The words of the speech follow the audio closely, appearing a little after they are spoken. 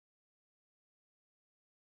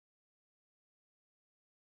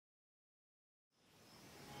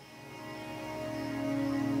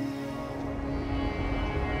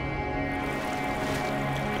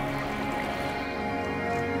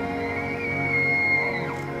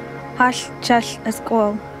Hash Chash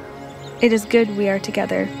Eskol. It is good we are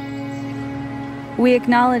together. We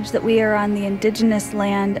acknowledge that we are on the indigenous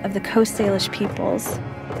land of the Coast Salish peoples,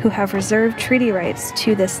 who have reserved treaty rights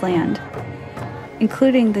to this land,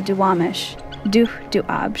 including the Duwamish, Duh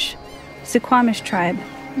Duabj, Suquamish tribe,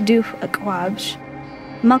 Duh Akwabj,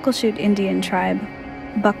 Muckleshoot Indian tribe,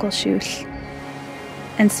 Buckleshoot,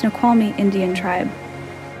 and Snoqualmie Indian tribe,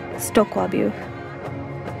 Stokwabuh.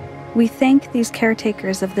 We thank these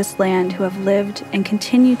caretakers of this land who have lived and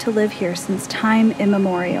continue to live here since time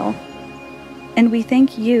immemorial. And we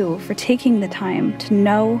thank you for taking the time to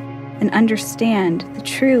know and understand the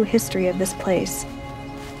true history of this place,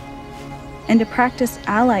 and to practice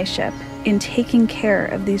allyship in taking care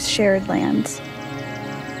of these shared lands.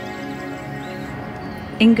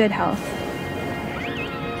 In good health.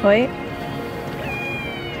 Hoi.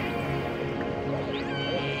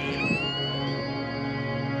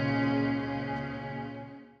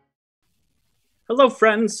 Hello,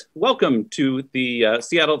 friends. Welcome to the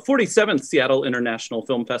 47th Seattle International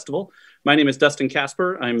Film Festival. My name is Dustin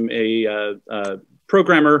Casper. I'm a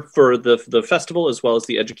programmer for the festival, as well as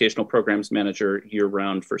the educational programs manager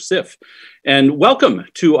year-round for SIFF. And welcome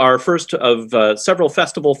to our first of several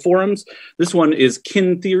festival forums. This one is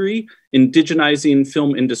Kin Theory, Indigenizing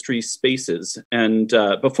Film Industry Spaces. And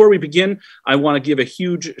before we begin, I want to give a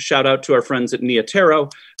huge shout out to our friends at Nia Tero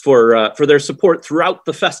for their support throughout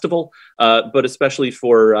the festival, but especially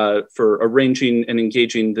for arranging and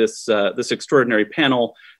engaging this extraordinary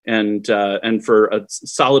panel, and for a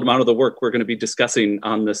solid amount of the work we're going to be discussing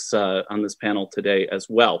on this panel today as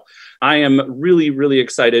well. I am really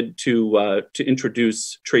excited to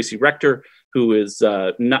introduce Tracy Rector, who is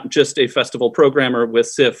not just a festival programmer with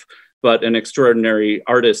SIFF, but an extraordinary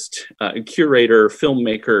artist, curator,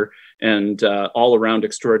 filmmaker, and all-around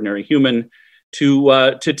extraordinary human,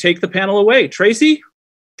 to take the panel away. Tracy,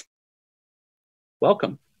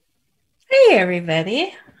 welcome. Hey,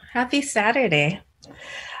 everybody. Happy Saturday.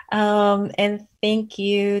 And thank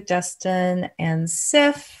you, Dustin and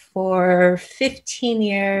SIFF, for 15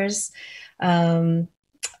 years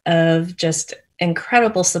of just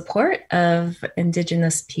incredible support of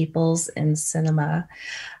Indigenous peoples in cinema.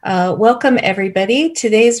 Welcome, everybody.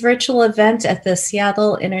 Today's virtual event at the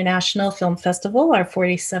Seattle International Film Festival, our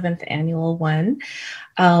 47th annual one,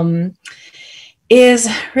 is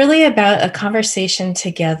really about a conversation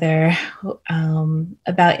together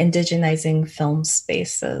about indigenizing film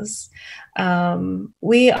spaces.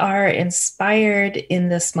 We are inspired in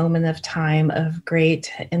this moment of time of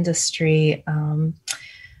great industry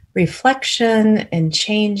reflection and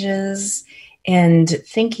changes, and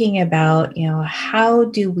thinking about, how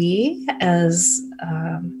do we as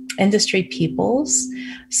industry peoples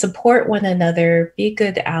support one another, be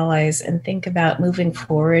good allies, and think about moving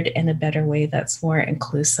forward in a better way that's more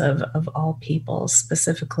inclusive of all peoples,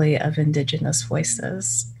 specifically of Indigenous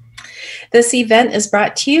voices. This event is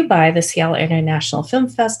brought to you by the Seattle International Film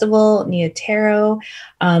Festival, Nia Tero,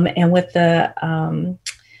 and with the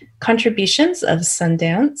contributions of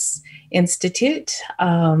Sundance Institute.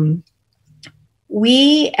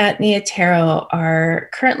 We at Nia Tero are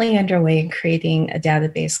currently underway in creating a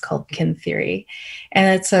database called Kin Theory,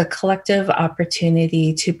 and it's a collective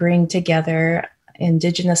opportunity to bring together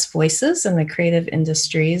Indigenous voices in the creative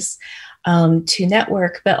industries to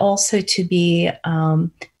network, but also to be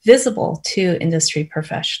visible to industry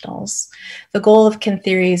professionals. The goal of Kin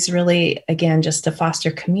Theory is really, again, just to foster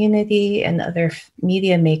community and other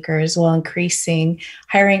media makers while increasing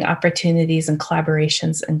hiring opportunities and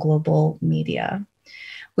collaborations in global media.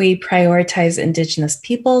 We prioritize Indigenous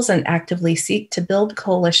peoples and actively seek to build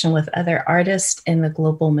coalition with other artists in the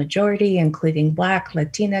global majority, including Black,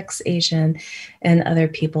 Latinx, Asian, and other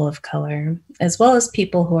people of color, as well as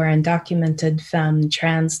people who are undocumented, femme,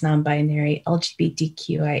 trans, non-binary,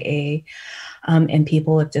 LGBTQIA, and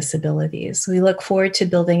people with disabilities. We look forward to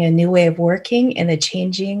building a new way of working in a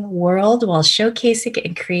changing world while showcasing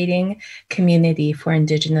and creating community for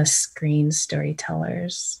Indigenous screen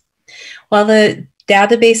storytellers. While the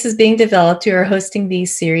database is being developed, we are hosting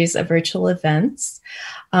these series of virtual events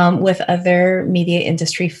with other media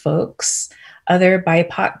industry folks, other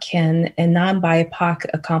BIPOC kin, and non-BIPOC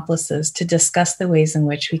accomplices to discuss the ways in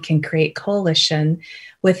which we can create coalition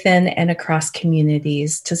within and across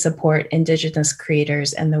communities to support Indigenous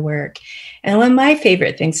creators and the work. And one of my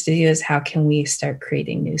favorite things to do is how can we start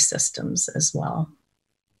creating new systems as well.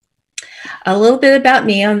 A little bit about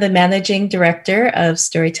me. I'm the managing director of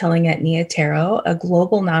storytelling at Nia Tero, a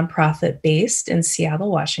global nonprofit based in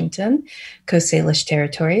Seattle, Washington, Coast Salish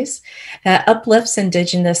territories,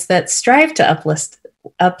 that strive to uplift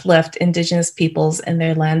uplift Indigenous peoples and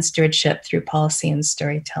their land stewardship through policy and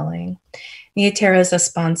storytelling. Nia Tero is a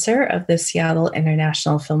sponsor of the Seattle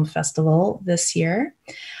International Film Festival this year.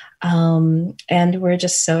 And we're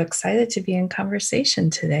just so excited to be in conversation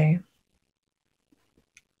today.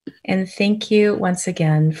 And thank you once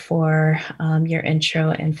again for your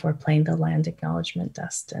intro and for playing the land acknowledgement,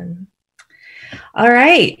 Dustin. All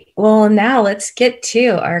right, well, now let's get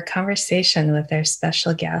to our conversation with our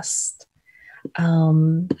special guest.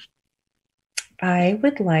 I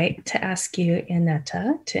would like to ask you,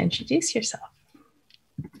 Ianeta, to introduce yourself.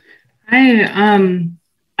 Hi, I'm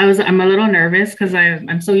a little nervous because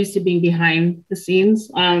I'm so used to being behind the scenes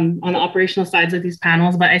on the operational sides of these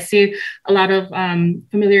panels, but I see a lot of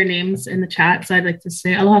familiar names in the chat. So I'd like to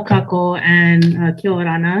say aloha kako and kia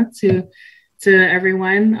orana to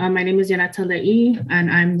everyone. My name is Ianeta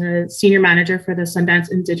and I'm the Senior Manager for the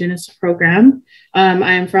Sundance Indigenous Program.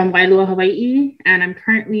 I am from Wailua, Hawaii, and I'm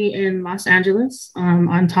currently in Los Angeles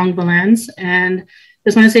on Tongva lands. And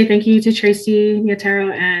just want to say thank you to Tracy, Nia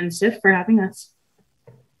Tero, and SIFF for having us.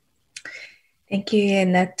 Thank you,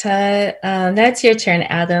 Ianeta. That's your turn,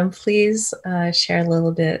 Adam. Please share a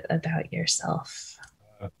little bit about yourself.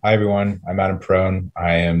 Hi, everyone. I'm Adam Piron.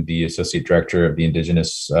 I am the Associate Director of the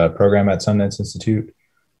Indigenous Program at Sundance Institute.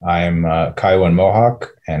 I'm Kiowa and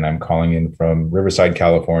Mohawk, and I'm calling in from Riverside,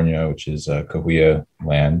 California, which is Cahuilla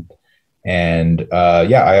land. And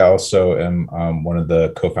yeah, I also am one of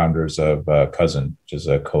the co-founders of Cousin, which is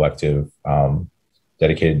a collective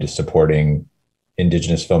dedicated to supporting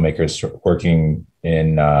Indigenous filmmakers working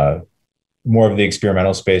in more of the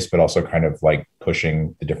experimental space, but also kind of like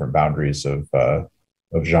pushing the different boundaries of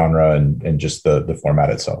genre and just the format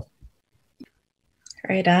itself.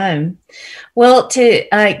 Right on. Well, to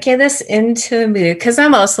get us into the mood, because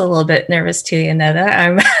I'm also a little bit nervous too,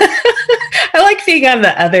 Ianeta. I like being on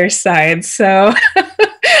the other side, so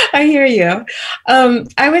I hear you.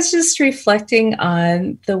 I was just reflecting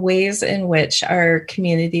on the ways in which our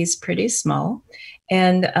community is pretty small.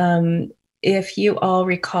 And if you all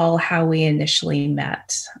recall how we initially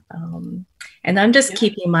met. And I'm just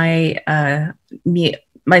keeping my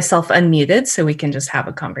myself unmuted so we can just have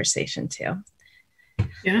a conversation too.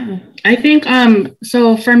 Yeah, I think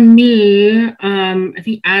so for me, I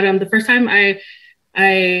think Adam, the first time I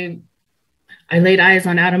laid eyes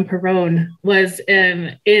on Adam Piron was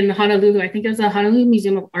in Honolulu. I think it was the Honolulu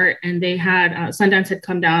Museum of Art, and they had Sundance had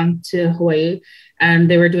come down to Hawaii, and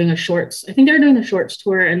they were doing a shorts. I think they were doing a shorts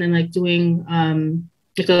tour, and then like doing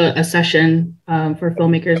like a session for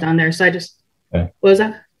filmmakers down there. So I just what was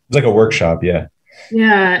that? It's like a workshop, yeah.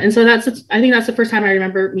 Yeah, and so I think that's the first time I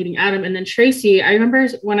remember meeting Adam. And then Tracy, I remember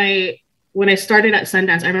when I started at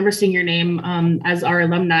Sundance, I remember seeing your name as our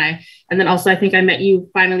alumni. And then also I think I met you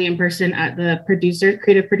finally in person at the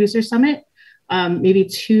Creative Producer Summit, maybe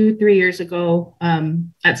 2-3 years ago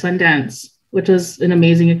at Sundance, which was an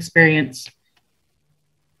amazing experience.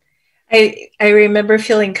 I remember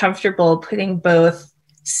feeling comfortable putting both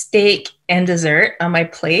steak and dessert on my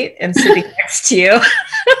plate and sitting next to you.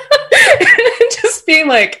 Just being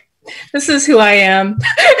like, this is who I am.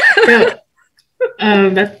 Yeah.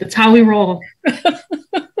 That's how we roll.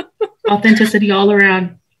 Authenticity all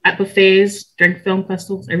around at buffets, during film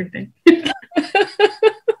festivals, everything.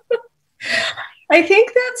 I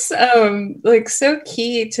think that's like so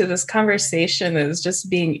key to this conversation is just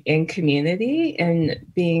being in community and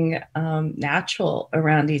being natural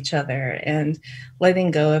around each other and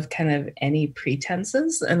letting go of kind of any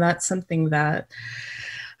pretenses. And that's something that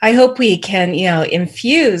I hope we can,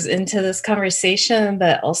 infuse into this conversation,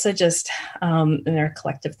 but also just in our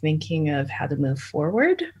collective thinking of how to move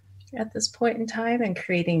forward at this point in time and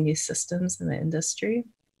creating new systems in the industry.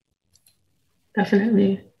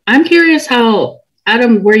 Definitely. I'm curious how,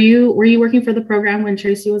 Adam, were you working for the program when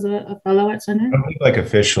Tracy was a fellow at Sundance? I don't think like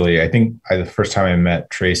officially. I think the first time I met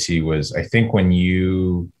Tracy was, I think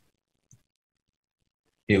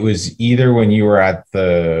it was either when you were at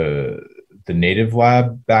the Native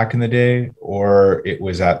Lab back in the day, or it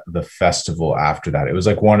was at the festival after that. It was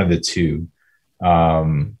like one of the two.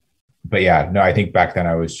 But yeah, no, I think back then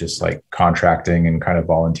I was just like contracting and kind of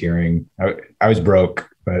volunteering. I was broke,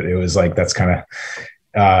 but it was like, that's kind of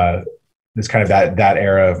that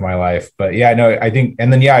era of my life. But yeah, no, I think,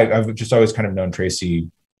 and then, yeah, I've just always kind of known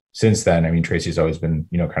Tracy since then. I mean, Tracy's always been,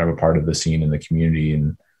 kind of a part of the scene and the community.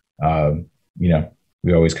 And,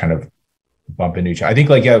 we always kind of bump into each other. I think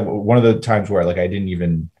like, yeah, one of the times where like, I didn't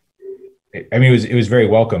even, I mean, it was very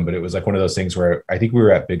welcome, but it was like one of those things where I think we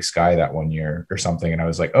were at Big Sky that one year or something. And I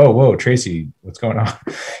was like, oh, whoa, Tracy, what's going on?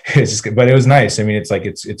 It's just, but it was nice. I mean, it's like,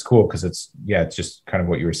 it's cool. Cause it's just kind of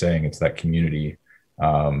what you were saying. It's that community.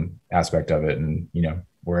 aspect of it. And, you know,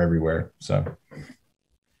 we're everywhere. So.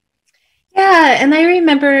 Yeah, and I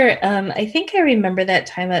remember, I think I remember that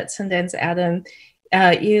time at Sundance, Adam,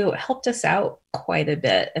 you helped us out quite a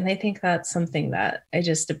bit. And I think that's something that I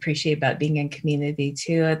just appreciate about being in community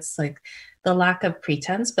too. It's like the lack of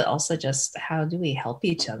pretense, but also just how do we help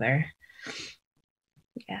each other?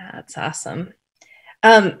 Yeah, it's awesome.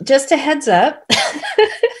 Just a heads up,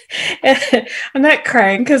 I'm not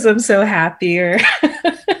crying because I'm so happy or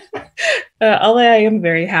although I am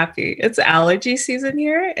very happy. It's allergy season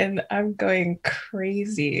here and I'm going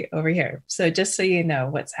crazy over here. So just so you know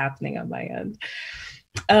what's happening on my end.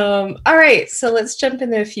 All right, so let's jump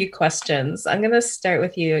into a few questions. I'm going to start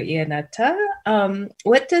with you, Ianeta.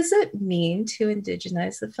 What does it mean to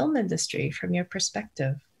indigenize the film industry from your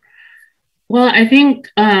perspective? Well, I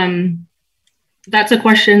think that's a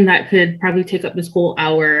question that could probably take up this whole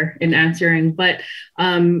hour in answering, but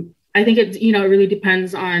I think it, you know, it really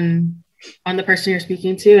depends on the person you're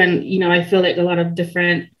speaking to. And, you know, I feel like a lot of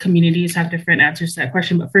different communities have different answers to that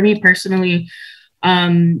question. But for me personally,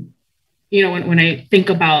 you know, when I think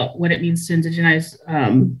about what it means to indigenize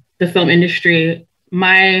the film industry,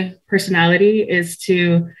 my personality is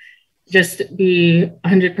to just be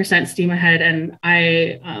 100% steam ahead. And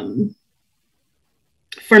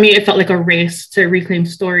for me, it felt like a race to reclaim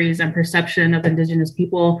stories and perception of Indigenous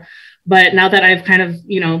people. But now that I've kind of,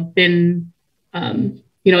 you know, been,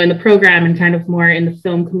 you know, in the program and kind of more in the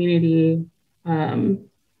film community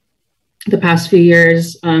the past few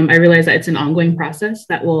years, I realized that it's an ongoing process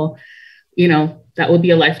that will, you know, that will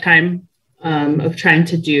be a lifetime of trying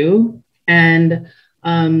to do. And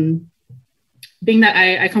being that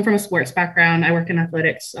I come from a sports background, I work in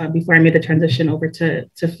athletics before I made the transition over to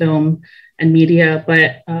film and media.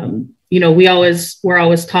 But, you know, we're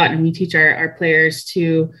always taught, and we teach our players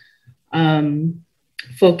to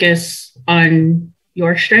focus on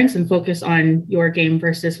your strengths and focus on your game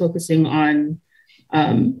versus focusing on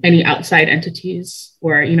any outside entities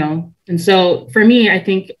or, you know. And so for me, I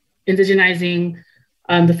think indigenizing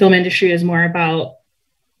the film industry is more about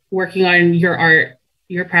working on your art,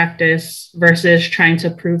 your practice versus trying to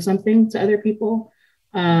prove something to other people.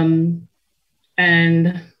 And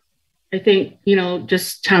I think, you know,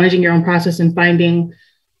 just challenging your own process and finding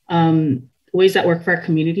ways that work for our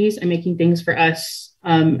communities and making things for us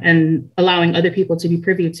and allowing other people to be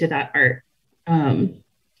privy to that art.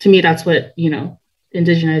 To me, that's what, you know,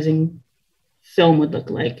 indigenizing film would look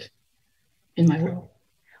like in my world.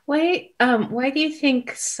 Why do you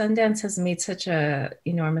think Sundance has made such a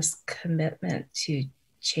enormous commitment to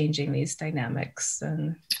changing these dynamics?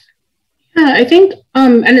 And yeah, I think,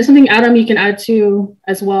 and it's something, Adam, you can add to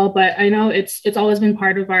as well, but I know it's always been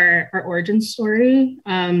part of our origin story.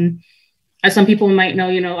 As some people might know,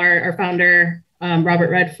 you know, our founder, Robert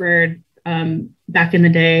Redford, back in the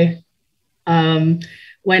day,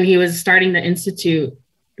 when he was starting the Institute,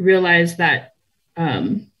 realized that,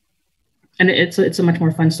 and it's a much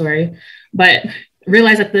more fun story, but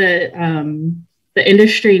realized that the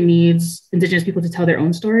industry needs Indigenous people to tell their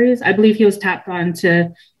own stories. I believe he was tapped on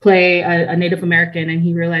to play a Native American, and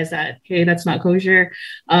he realized that, hey, that's not kosher.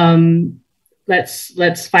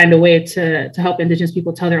 Let's find a way to help Indigenous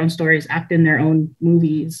people tell their own stories, act in their own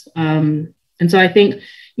movies. And so I think,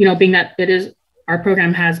 you know, being that it is, our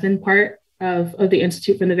program has been part of the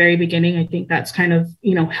Institute from the very beginning, I think that's kind of,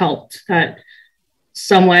 you know, helped that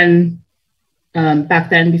someone back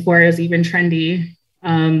then, before it was even trendy,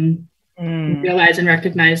 realize and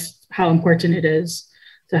recognize how important it is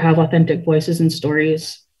to have authentic voices and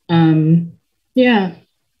stories. Yeah,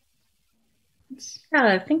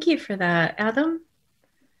 thank you for that, Adam.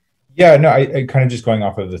 Yeah, no, I kind of just going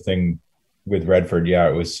off of the thing with Redford. Yeah,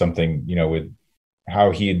 it was something, you know, with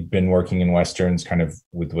how he'd been working in Westerns, kind of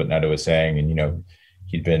with what Netta was saying, and, you know,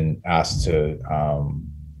 he'd been asked to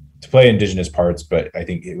play Indigenous parts, but I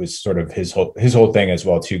think it was sort of his whole thing as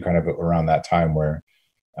well too, kind of around that time where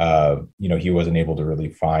you know, he wasn't able to really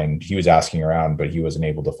find, he was asking around, but he wasn't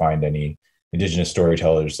able to find any Indigenous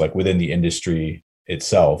storytellers like within the industry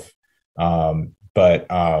itself. But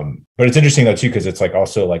it's interesting though too, because it's like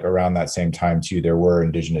also like around that same time too, there were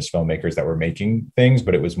Indigenous filmmakers that were making things,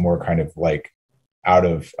 but it was more kind of like out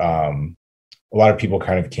of a lot of people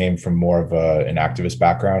kind of came from more of an activist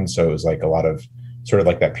background, so it was like a lot of sort of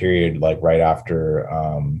like that period, like right after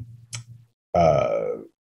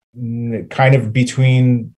kind of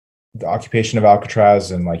between the occupation of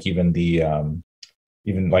Alcatraz and like even the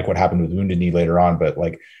even like what happened with Wounded Knee later on, but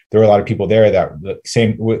like there were a lot of people there that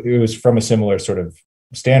it was from a similar sort of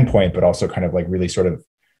standpoint, but also kind of like really sort of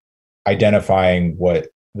identifying what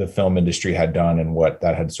the film industry had done and what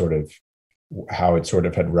that had sort of, how it sort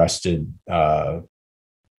of had wrested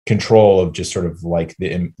control of just sort of like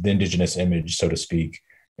the Indigenous image, so to speak,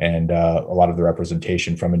 and a lot of the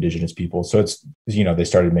representation from Indigenous people. So it's, you know, they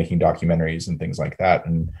started making documentaries and things like that.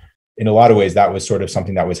 And in a lot of ways, that was sort of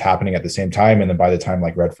something that was happening at the same time. And then by the time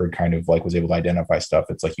like Redford kind of like was able to identify stuff,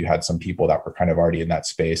 it's like you had some people that were kind of already in that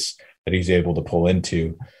space that he's able to pull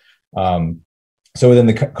into. So within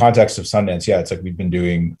the context of Sundance, yeah, it's like we've been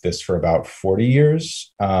doing this for about 40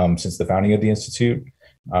 years since the founding of the Institute.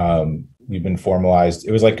 We've been formalized.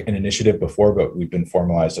 It was like an initiative before, but we've been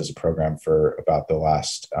formalized as a program for about the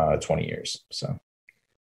last 20 years. So.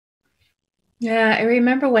 Yeah, I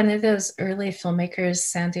remember one of those early filmmakers,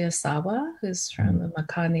 Sandy Osawa, who's from the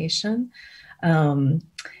Makah Nation.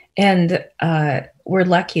 And we're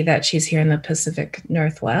lucky that she's here in the Pacific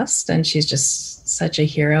Northwest, and she's just such a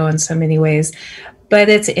hero in so many ways. But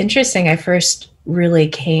it's interesting, I first really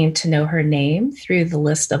came to know her name through the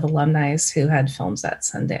list of alumni who had films at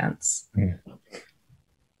Sundance. Yeah.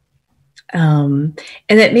 And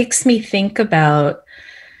it makes me think about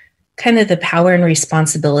kind of the power and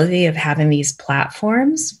responsibility of having these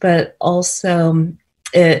platforms, but also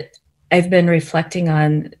I've been reflecting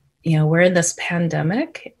on, you know, we're in this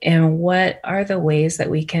pandemic, and what are the ways that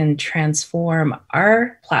we can transform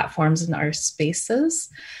our platforms and our spaces,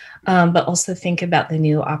 but also think about the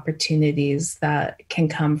new opportunities that can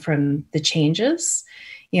come from the changes,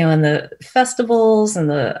 you know, in the festivals and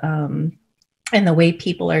the way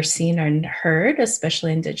people are seen and heard,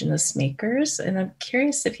 especially Indigenous makers. And I'm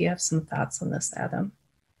curious if you have some thoughts on this, Adam.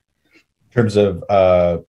 In terms of,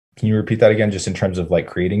 can you repeat that again, just in terms of like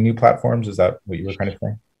creating new platforms? Is that what you were kind of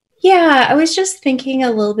saying? Yeah, I was just thinking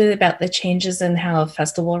a little bit about the changes in how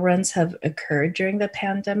festival runs have occurred during the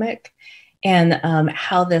pandemic, and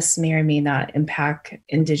how this may or may not impact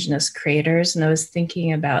Indigenous creators. And I was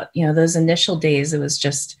thinking about, you know, those initial days, it was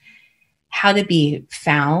just how to be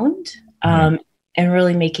found, and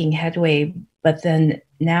really making headway. But then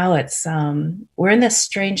now it's, we're in this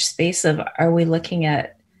strange space of, are we looking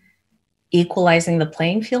at equalizing the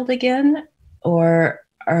playing field again? Or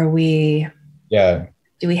are we,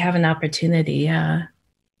 do we have an opportunity? Yeah.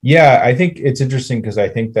 Yeah, I think it's interesting because I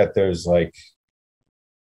think that there's a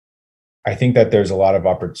lot of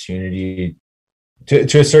opportunity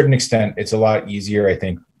to a certain extent. It's a lot easier, I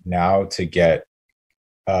think, now to get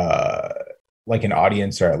like an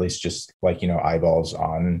audience, or at least just like, you know, eyeballs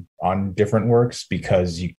on different works,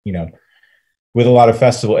 because you know, with a lot of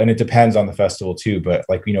festival, and it depends on the festival too, but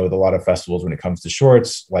like, you know, with a lot of festivals, when it comes to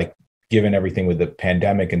shorts, like given everything with the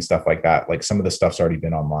pandemic and stuff like that, like some of the stuff's already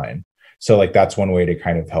been online. So like that's one way to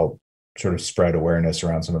kind of help sort of spread awareness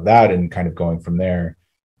around some of that and kind of going from there.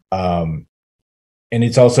 And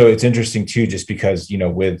it's interesting too, just because, you know,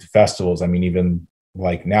 with festivals, I mean, even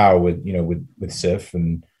like now with, you know, with SIFF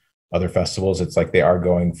and other festivals, it's like they are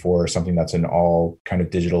going for something that's an all kind of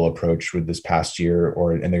digital approach with this past year,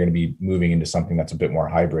 and they're going to be moving into something that's a bit more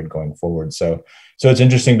hybrid going forward. So it's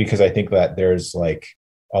interesting because I think that there's like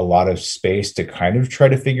a lot of space to kind of try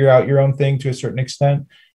to figure out your own thing to a certain extent.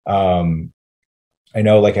 I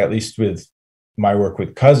know, like, at least with my work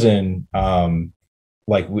with Cousin,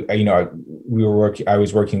 like I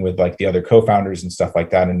was working with like the other co-founders and stuff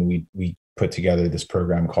like that, and we put together this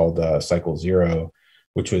program called Cycle Zero,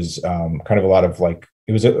 which was kind of a lot of like,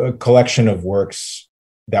 it was a collection of works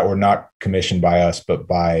that were not commissioned by us, but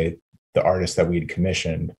by the artists that we'd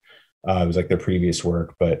commissioned. It was like their previous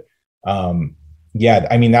work, but yeah,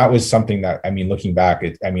 I mean, that was something that, I mean, looking back,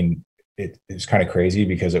 it was kind of crazy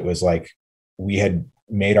because it was like we had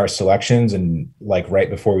made our selections, and like right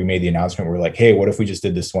before we made the announcement, we're like, hey, what if we just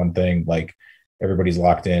did this one thing? Like everybody's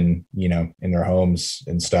locked in, you know, in their homes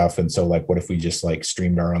and stuff. And so like, what if we just like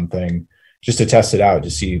streamed our own thing just to test it out, to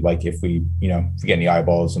see like if we, you know, if we get any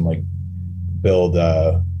eyeballs and like build,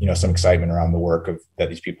 you know, some excitement around the work that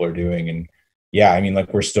these people are doing. And yeah, I mean,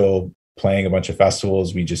 like we're still playing a bunch of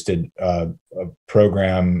festivals. We just did a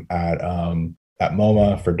program at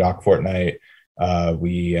MoMA for Doc Fortnight.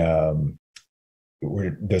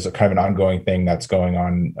 There's a kind of an ongoing thing that's going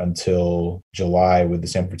on until July with the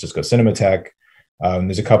San Francisco Cinematheque.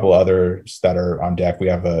 There's a couple others that are on deck. We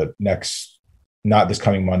have not this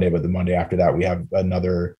coming Monday, but the Monday after that, we have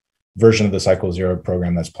another version of the Cycle Zero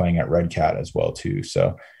program that's playing at Red Cat as well too.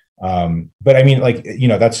 So, but I mean, like, you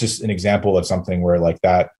know, that's just an example of something where like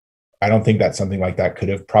that, I don't think that something like that could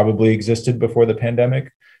have probably existed before the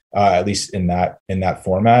pandemic, at least in that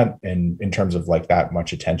format and in terms of like that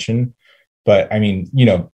much attention. But I mean, you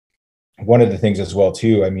know, one of the things as well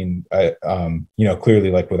too, I mean, you know, clearly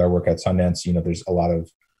like with our work at Sundance, you know, there's a lot of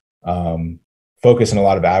focus and a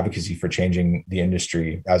lot of advocacy for changing the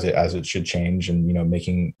industry as it should change, and, you know,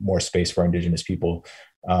 making more space for Indigenous people.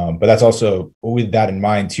 But that's also, with that in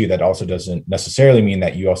mind too, that also doesn't necessarily mean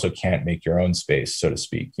that you also can't make your own space, so to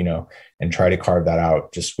speak, you know, and try to carve that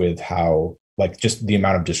out, just with how, like, just the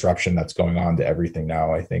amount of disruption that's going on to everything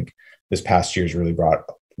now. I think this past year's really brought,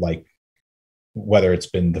 like, whether it's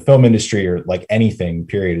been the film industry or like anything,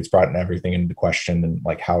 period, it's brought everything into question, and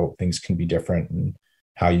like how things can be different, and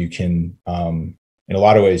how you can, in a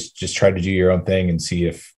lot of ways, just try to do your own thing and see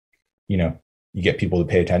if, you know, you get people to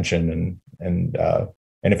pay attention, and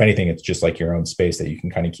if anything, it's just like your own space that you can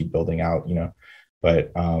kind of keep building out, you know.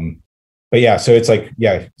 But yeah, so it's like,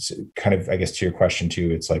 yeah, kind of, I guess, to your question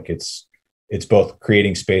too, it's like, it's both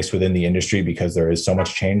creating space within the industry, because there is so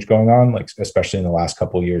much change going on, like especially in the last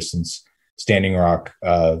couple of years since Standing Rock,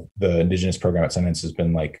 the Indigenous program at Sundance has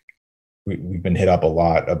been like, we've been hit up a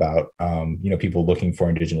lot about, you know, people looking for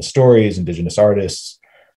Indigenous stories, Indigenous artists,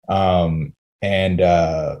 and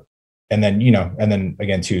then, you know, and then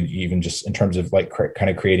again too, even just in terms of like kind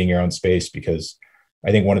of creating your own space, because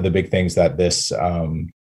I think one of the big things that this,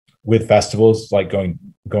 with festivals like going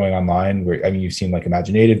online, where, I mean, you've seen like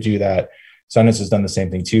Imaginative do that, Sundance has done the same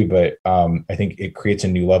thing too, but I think it creates a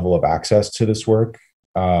new level of access to this work,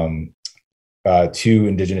 to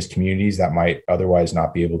Indigenous communities that might otherwise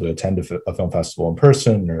not be able to attend a film festival in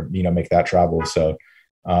person, or, you know, make that travel. So,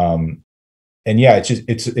 and yeah,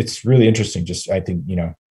 it's really interesting. Just, I think, you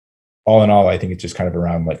know, all in all, I think it's just kind of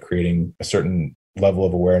around like creating a certain level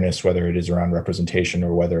of awareness, whether it is around representation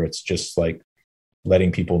or whether it's just like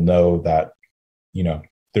letting people know that, you know,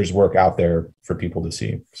 there's work out there for people to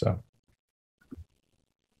see. So.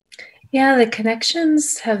 Yeah, the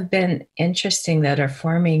connections have been interesting that are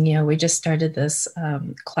forming. You know, we just started this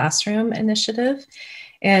classroom initiative,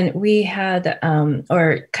 and we had,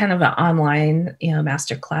 or kind of an online, you know,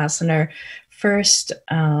 master class, and our first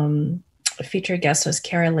featured guest was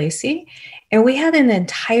Kara Lacey. And we had an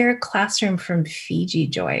entire classroom from Fiji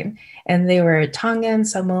join, and they were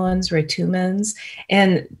Tongans, Samoans, Ratumans,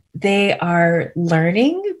 and they are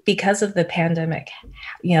learning because of the pandemic.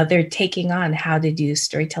 You know, they're taking on how to do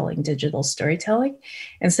storytelling, digital storytelling.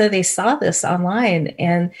 And so they saw this online,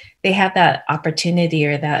 and they had that opportunity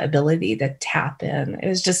or that ability to tap in. It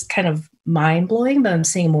was just kind of mind blowing, but I'm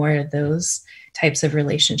seeing more of those types of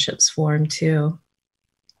relationships form too.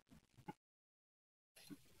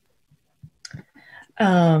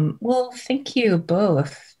 Well, thank you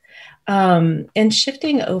both. And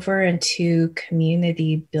shifting over into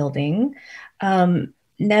community building,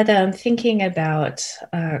 Netta, I'm thinking about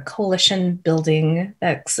coalition building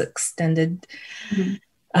that's extended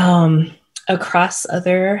across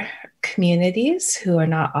other communities who are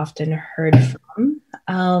not often heard from,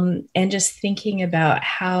 and just thinking about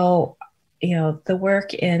how, you know, the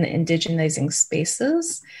work in indigenizing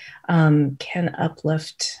spaces can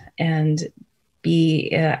uplift and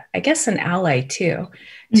be, I guess, an ally too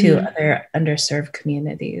to other underserved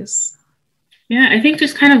communities. Yeah, I think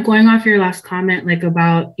just kind of going off your last comment, like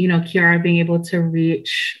about, you know, Kiara being able to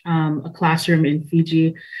reach a classroom in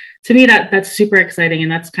Fiji, to me, that's super exciting.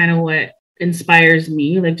 And that's kind of what inspires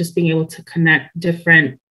me, like just being able to connect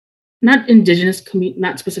different, not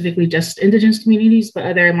specifically just Indigenous communities, but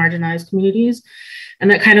other marginalized communities. And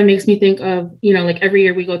that kind of makes me think of, you know, like every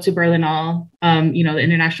year we go to Berlinale, you know, the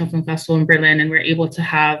International Film Festival in Berlin, and we're able to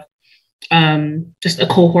have just a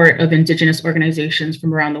cohort of Indigenous organizations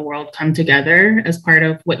from around the world come together as part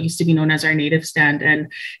of what used to be known as our native stand.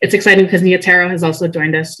 And it's exciting because Nia Tero has also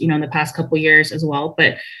joined us, you know, in the past couple of years as well.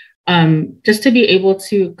 But just to be able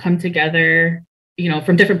to come together, you know,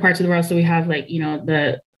 from different parts of the world. So we have like, you know,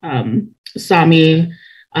 the Sami,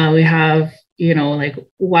 we have, you know, like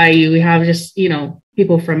Waiu, we have just, you know,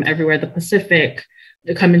 people from everywhere, the Pacific,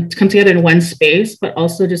 to come together in one space, but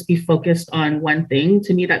also just be focused on one thing.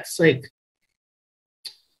 To me, that's like,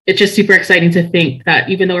 it's just super exciting to think that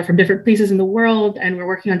even though we're from different places in the world and we're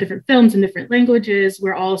working on different films in different languages,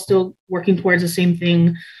 we're all still working towards the same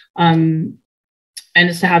thing. And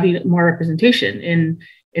it's to have more representation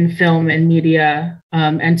in film and media,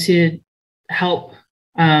 and to help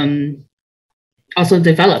also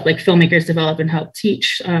develop, like filmmakers develop and help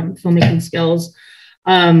teach filmmaking skills.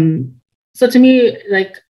 So to me,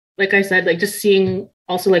 like I said, like just seeing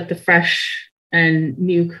also like the fresh and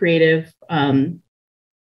new creative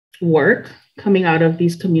work coming out of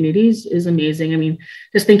these communities is amazing. I mean,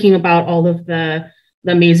 just thinking about all of the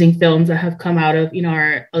amazing films that have come out of, you know,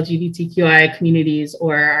 our LGBTQI communities,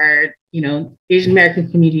 or our, you know, Asian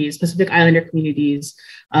American communities, Pacific Islander communities,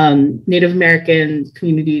 Native American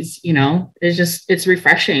communities, you know, it's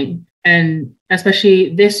refreshing. And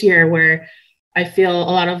especially this year, where I feel a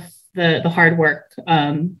lot of the hard work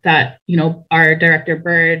that, you know, our director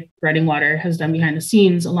Bird Running Water has done behind the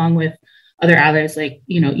scenes, along with other allies like,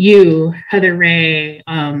 you, Heather Ray,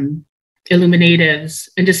 Illuminatives,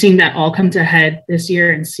 and just seeing that all come to head this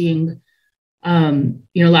year, and seeing, a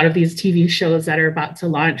lot of these TV shows that are about to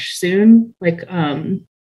launch soon, like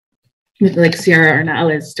with like Sierra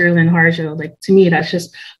Arnales, Sterling Harjo, like to me, that's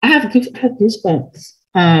just, I have goosebumps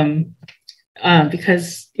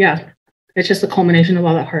because it's just a culmination of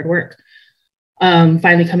all that hard work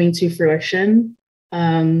finally coming to fruition.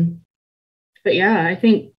 But yeah, I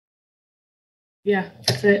think,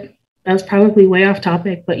 that's it. That was probably way off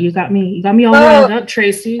topic, but you got me all wound up,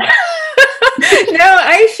 Tracy. No,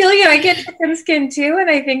 I feel you. I get thin skin too. And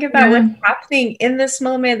I think about what's happening in this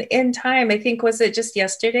moment in time. I think, was it just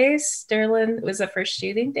yesterday? Sterling was the first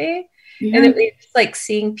shooting day. Yeah. And it was like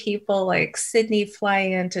seeing people like Sydney fly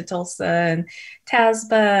into Tulsa and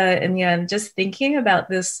Tasba, and just thinking about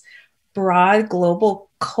this broad global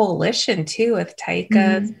coalition too, with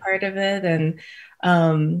Taika as part of it. And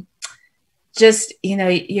just,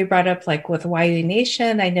 you brought up like with Wiley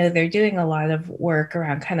Nation, I know they're doing a lot of work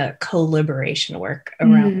around kind of co-liberation work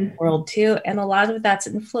around the world too. And a lot of that's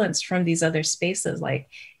influenced from these other spaces like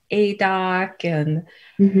ADOC and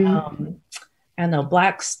I know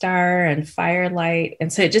Black Star and Firelight.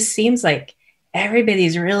 And so it just seems like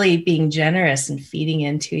everybody's really being generous and feeding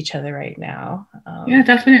into each other right now. Yeah,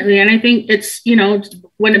 definitely. And I think it's,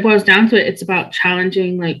 when it boils down to it, it's about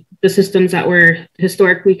challenging like the systems that were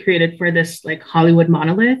historically created for this like Hollywood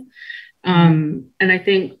monolith. And I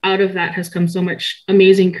think out of that has come so much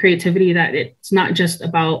amazing creativity that it's not just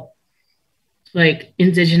about like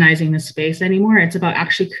indigenizing the space anymore. It's about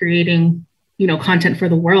actually creating, content for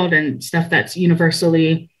the world and stuff that's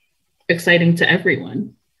universally exciting to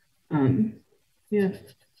everyone.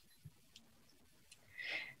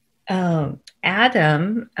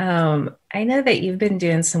 Adam, I know that you've been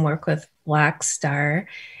doing some work with Black Star,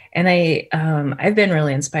 and I've been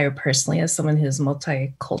really inspired personally as someone who's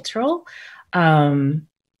multicultural,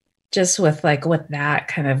 just with that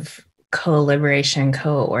kind of co-liberation,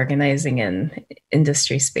 co-organizing in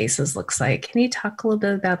industry spaces looks like. Can you talk a little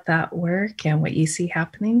bit about that work and what you see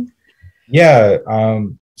happening? Yeah.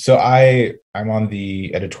 So I'm on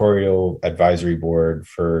the editorial advisory board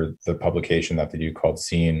for the publication that they do called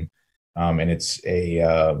Scene. And it's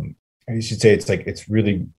I should say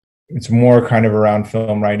it's more kind of around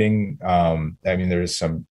film writing. I mean, there's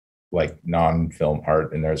some like non-film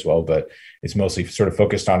art in there as well, but it's mostly sort of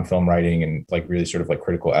focused on film writing and like really sort of like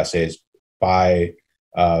critical essays by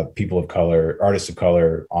people of color, artists of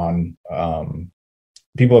color on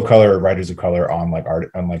people of color, writers of color on like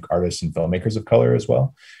artists and filmmakers of color as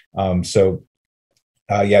well.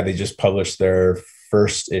 They just published their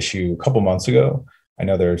first issue a couple months ago. I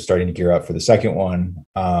know they're starting to gear up for the second one.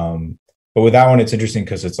 But with that one, it's interesting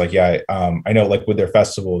because it's like, I know like with their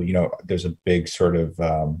festival, there's a big sort of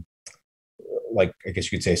like, I guess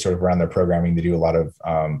you could say sort of around their programming, they do a lot of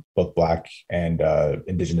both Black and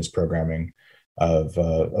Indigenous programming of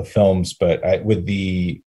films. But with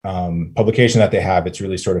the publication that they have, it's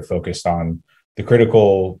really sort of focused on the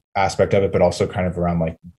critical aspect of it, but also kind of around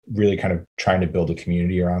like really kind of trying to build a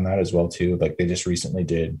community around that as well too. Like they just recently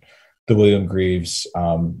did the William Greaves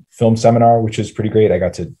film seminar, which is pretty great. I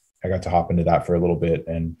got to hop into that for a little bit,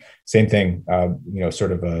 and same thing,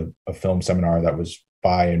 sort of a film seminar that was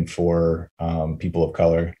by and for people of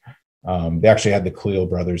color. They actually had the Cleo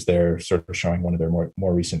brothers there, sort of showing one of their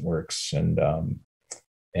more recent works, and I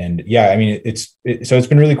mean, it's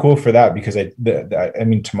been really cool for that because I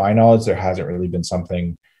mean, to my knowledge, there hasn't really been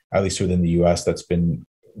something, at least within the U.S., that's been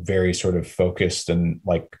very sort of focused and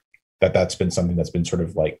like that's been something that's been sort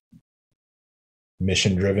of like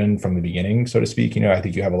mission driven from the beginning, so to speak. I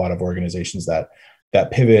think you have a lot of organizations that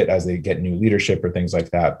pivot as they get new leadership or things like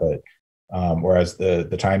that, but or as the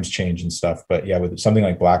times change and stuff. But yeah, with something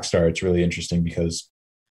like Black Star, it's really interesting because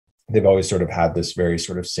they've always sort of had this very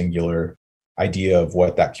sort of singular idea of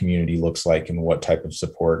what that community looks like and what type of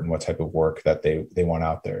support and what type of work that they want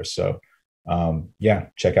out there. So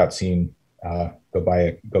check out Scene, go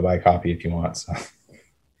buy a copy if you want.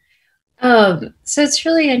 So it's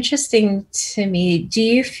really interesting to me. Do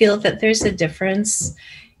you feel that there's a difference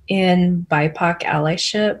in BIPOC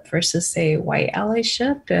allyship versus, say, white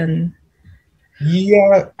allyship? And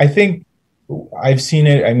yeah, I think I've seen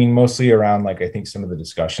it. I mean, mostly around like I think some of the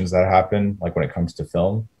discussions that happen, like when it comes to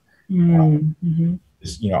film.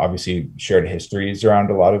 Obviously shared histories around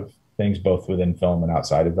a lot of things, both within film and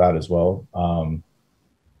outside of that as well. I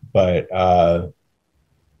don't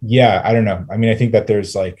know. I mean, I think that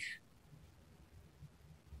there's like,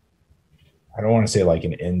 I don't want to say like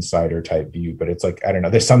an insider type view, but it's like, I don't know,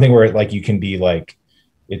 there's something where like you can be like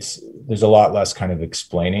there's a lot less kind of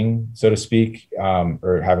explaining, so to speak,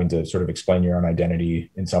 or having to sort of explain your own identity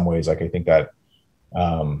in some ways. Like I think that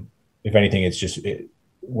if anything, it's just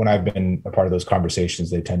when I've been a part of those conversations,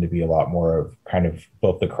 they tend to be a lot more of kind of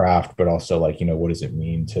both the craft, but also like, you know, what does it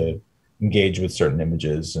mean to engage with certain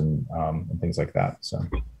images and things like that. So.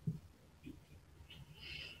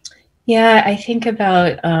 Yeah, I think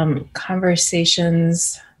about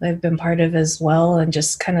conversations I've been part of as well, and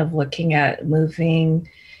just kind of looking at moving,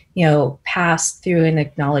 you know, past through and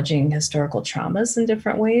acknowledging historical traumas in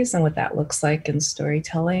different ways and what that looks like in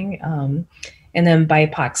storytelling. And then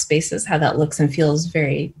BIPOC spaces, how that looks and feels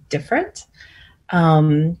very different.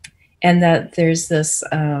 And that there's this,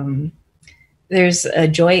 there's a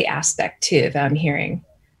joy aspect too that I'm hearing.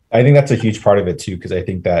 I think that's a huge part of it too, because I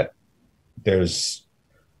think that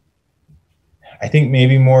I think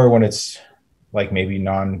maybe more when it's like maybe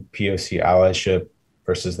non-POC allyship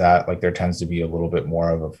versus that, like there tends to be a little bit more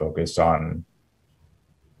of a focus on,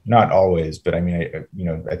 not always, but I mean, you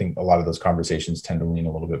know, I think a lot of those conversations tend to lean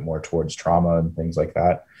a little bit more towards trauma and things like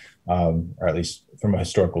that, or at least from a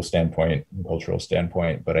historical standpoint and cultural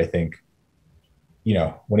standpoint. But I think, you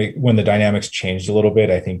know, when the dynamics changed a little bit,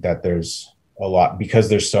 I think that there's a lot, because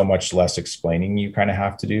there's so much less explaining you kind of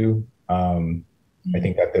have to do. I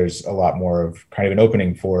think that there's a lot more of kind of an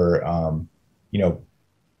opening for, you know,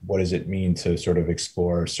 what does it mean to sort of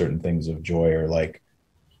explore certain things of joy, or like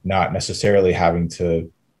not necessarily having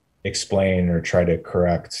to explain or try to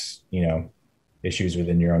correct, you know, issues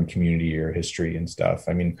within your own community or history and stuff.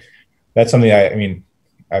 I mean, that's something I mean,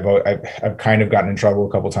 I've kind of gotten in trouble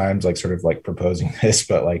a couple of times, like sort of like proposing this,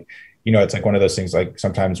 but like, you know, it's like one of those things, like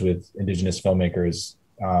sometimes with Indigenous filmmakers,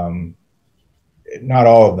 not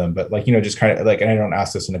all of them, but like, you know, just kind of like, and I don't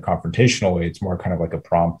ask this in a confrontational way. It's more kind of like a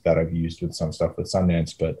prompt that I've used with some stuff with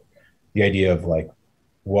Sundance, but the idea of like,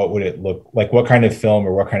 what would it look like? What kind of film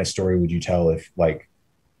or what kind of story would you tell if like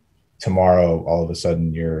tomorrow, all of a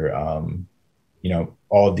sudden you're, you know,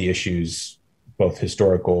 all of the issues, both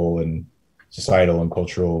historical and societal and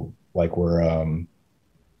cultural, like we're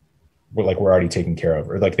already taken care of,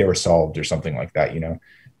 or like they were solved or something like that, you know?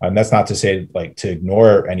 That's not to say like to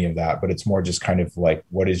ignore any of that, but it's more just kind of like,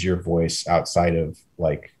 what is your voice outside of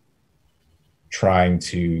like trying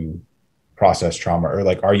to process trauma, or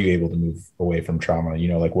like, are you able to move away from trauma? You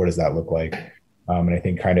know, like, what does that look like? And I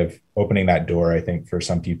think kind of opening that door, I think for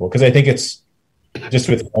some people, because I think it's just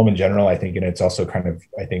with film in general, I think, and it's also kind of,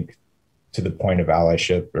 I think to the point of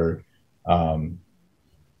allyship or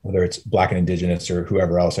whether it's Black and Indigenous or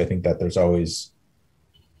whoever else, I think that there's always,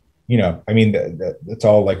 you know, I mean, that's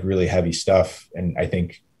all like really heavy stuff. And I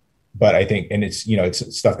think, and it's, you know,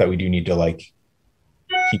 it's stuff that we do need to like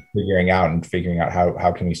keep figuring out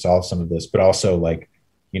how can we solve some of this, but also like,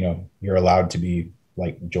 you know, you're allowed to be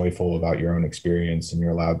like joyful about your own experience, and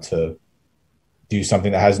you're allowed to do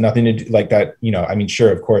something that has nothing to do like that. You know, I mean, sure,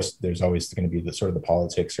 of course, there's always going to be the sort of the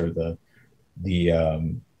politics or the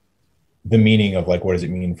meaning of like, what does it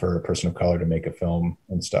mean for a person of color to make a film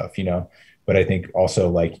and stuff, you know? But I think also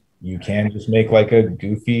like, you can just make like a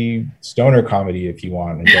goofy stoner comedy if you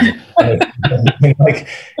want. Like,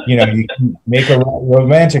 you know, you can make a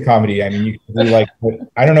romantic comedy. I mean, you can do like,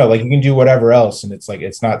 I don't know, like you can do whatever else. And it's like,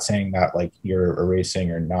 it's not saying that like you're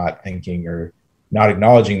erasing or not thinking or not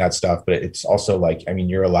acknowledging that stuff, but it's also like, I mean,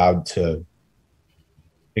 you're allowed to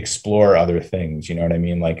explore other things, you know what I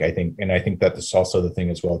mean? Like, I think that this is also the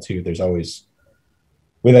thing as well too. There's always,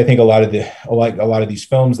 with I think a lot of these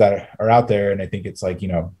films that are out there, and I think it's like, you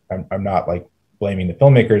know, I'm not like blaming the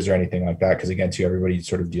filmmakers or anything like that, because again, too, everybody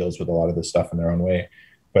sort of deals with a lot of this stuff in their own way.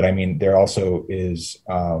 But I mean, there also is,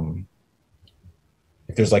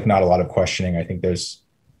 if there's like not a lot of questioning, I think there's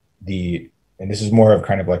and this is more of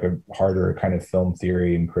kind of like a harder kind of film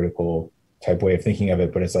theory and critical type way of thinking of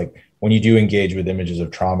it, but it's like when you do engage with images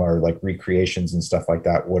of trauma or like recreations and stuff like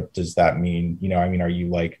that, what does that mean? You know, I mean, are you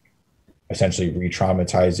like essentially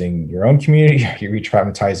re-traumatizing your own community? Are you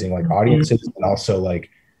re-traumatizing like audiences? And also like,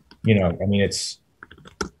 you know, I mean, it's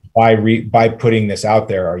by putting this out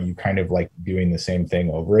there, are you kind of like doing the same thing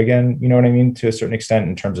over again? You know what I mean? To a certain extent,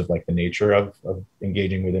 in terms of like the nature of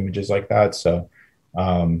engaging with images like that. So,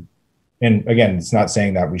 and again, it's not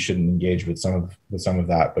saying that we shouldn't engage with some of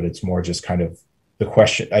that, but it's more just kind of the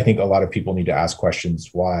question. I think a lot of people need to ask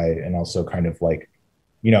questions why, and also kind of like,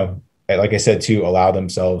 you know, like I said, to allow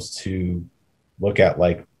themselves to look at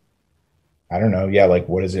like, I don't know. Yeah. Like,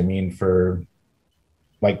 what does it mean for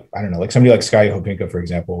like, I don't know, like somebody like Sky Hopinka, for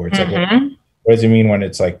example, where it's like, what does it mean when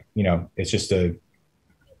it's like, you know, it's just you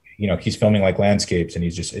know, he's filming like landscapes and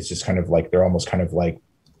it's just kind of like, they're almost kind of like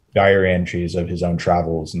diary entries of his own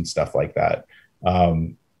travels and stuff like that.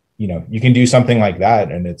 You you know, you can do something like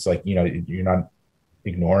that, and it's like, you know, you're not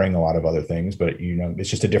ignoring a lot of other things, but you know, it's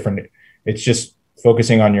just a different, it's just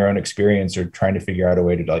focusing on your own experience or trying to figure out a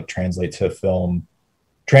way to like translate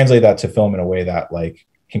that to film in a way that like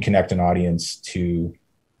can connect an audience to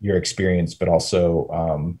your experience, but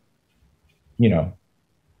also, you know,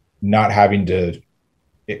 not having to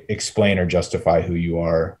explain or justify who you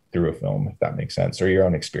are through a film, if that makes sense, or your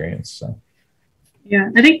own experience. So.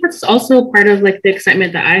 Yeah, I think that's also part of like the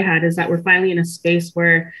excitement that I had, is that we're finally in a space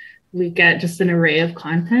where we get just an array of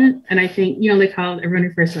content. And I think, you know, like how everyone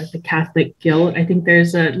refers to like the Catholic guilt, I think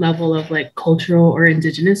there's a level of like cultural or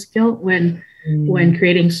indigenous guilt when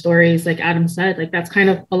creating stories, like Adam said, like that's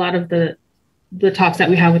kind of a lot of the talks that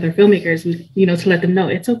we have with our filmmakers, you know, to let them know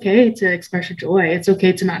it's okay to express your joy. It's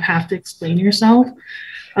okay to not have to explain yourself.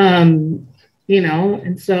 You know,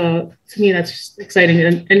 and so to me, that's just exciting.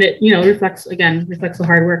 And it, you know, reflects the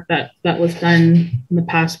hard work that was done in the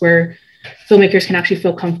past, where filmmakers can actually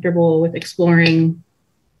feel comfortable with exploring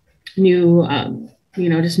new, you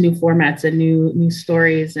know, just new formats and new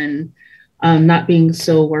stories, and not being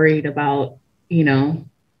so worried about, you know,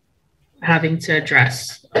 having to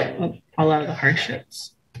address a lot of the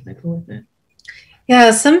hardships that go with it.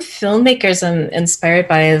 Yeah, some filmmakers I'm inspired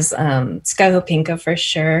by is Sky Hopinka for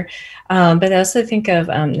sure, but I also think of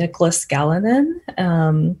Nicholas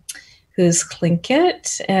Galinan, who's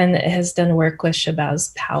Tlingit and has done work with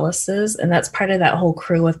Shabazz Palaces, and that's part of that whole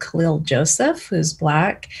crew with Khalil Joseph, who's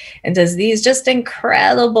Black, and does these just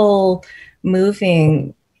incredible,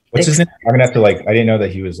 moving. What's his name? I'm gonna have to like. I didn't know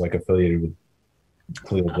that he was like affiliated with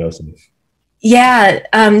Khalil Joseph.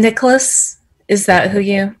 Yeah, Nicholas, is that who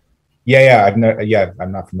you? Yeah,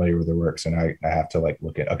 I'm not familiar with their works, and I have to like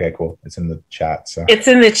look at. Okay, cool. It's in the chat. So it's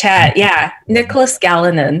in the chat. Yeah, Nicholas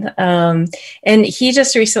Galinan, and he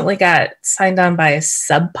just recently got signed on by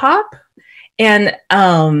Sub Pop, and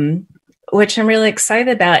which I'm really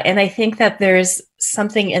excited about. And I think that there's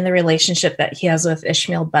something in the relationship that he has with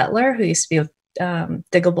Ishmael Butler, who used to be with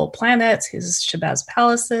Diggable Planets, who's Shabazz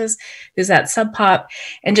Palaces, who's at Sub Pop,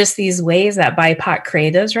 and just these ways that BIPOC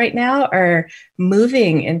creatives right now are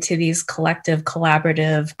moving into these collective,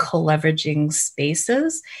 collaborative, co-leveraging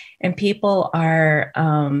spaces, and people are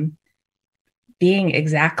being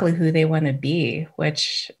exactly who they want to be,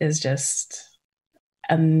 which is just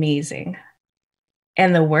amazing.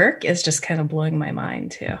 And the work is just kind of blowing my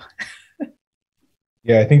mind too.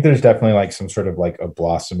 Yeah, I think there's definitely like some sort of like a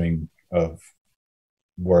blossoming of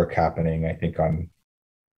work happening, I think, on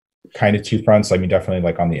kind of two fronts. I mean, definitely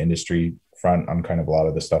like on the industry front, on kind of a lot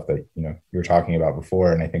of the stuff that, you know, you were talking about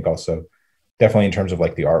before. And I think also definitely in terms of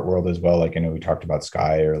like the art world as well. Like, I know we talked about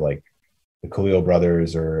Sky or like the Khalil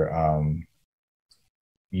brothers, or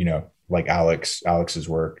you know, like Alex's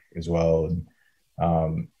work as well. And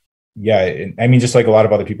yeah, I mean, just like a lot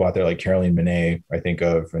of other people out there, like Caroline Monet, I think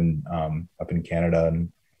of, and up in Canada,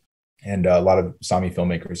 and a lot of Sami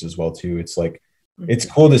filmmakers as well too. It's like, it's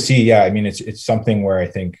cool to see. Yeah, I mean, it's something where I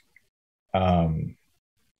think,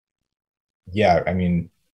 yeah, I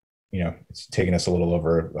mean, you know, it's taken us a little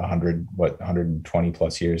over 120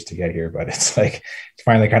 plus years to get here, but it's like, it's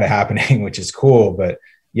finally kind of happening, which is cool. But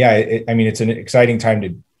yeah, I mean, it's an exciting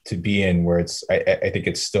time to be in, where it's, I think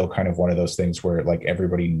it's still kind of one of those things where like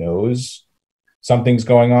everybody knows something's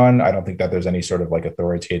going on. I don't think that there's any sort of like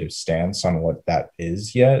authoritative stance on what that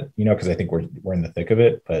is yet, you know, because I think we're in the thick of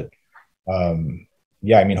it. But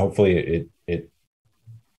yeah, I mean, hopefully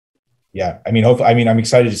yeah, I mean, I'm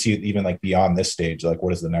excited to see it even like beyond this stage. Like, what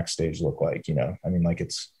does the next stage look like? You know, I mean, like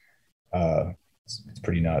it's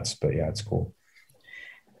pretty nuts, but yeah, it's cool.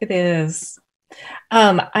 It is.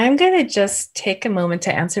 I'm going to just take a moment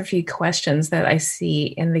to answer a few questions that I see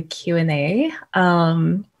in the Q&A.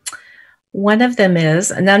 One of them is,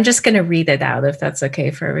 and I'm just going to read it out if that's okay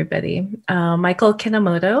for everybody. Michael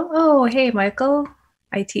Kinamoto. Oh, hey, Michael.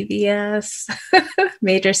 ITVS,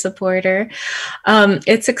 major supporter.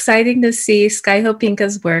 It's exciting to see Sky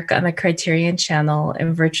Hopinka's work on the Criterion Channel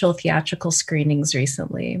and virtual theatrical screenings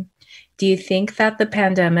recently. Do you think that the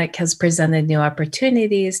pandemic has presented new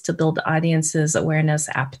opportunities to build audiences' awareness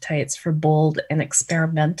appetites for bold and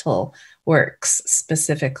experimental works,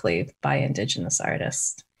 specifically by Indigenous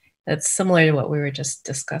artists? That's similar to what we were just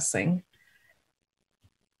discussing.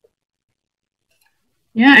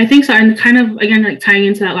 Yeah, I think so. And kind of, again, like tying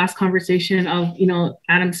into that last conversation of, you know,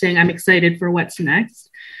 Adam saying, I'm excited for what's next.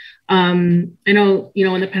 I know, you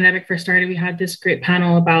know, when the pandemic first started, we had this great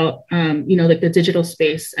panel about, you know, like the digital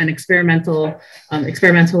space and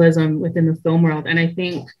experimentalism within the film world. And I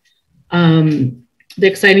think the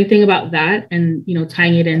exciting thing about that, and, you know,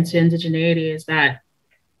 tying it into indigeneity, is that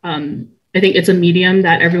I think it's a medium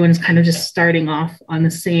that everyone's kind of just starting off on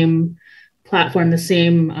the same platform, the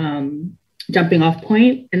same jumping off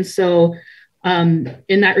point. And so in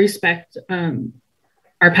that respect,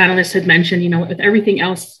 our panelists had mentioned, with everything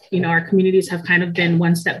else, our communities have kind of been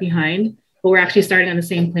one step behind, but we're actually starting on the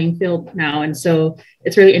same playing field now. And so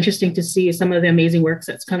it's really interesting to see some of the amazing works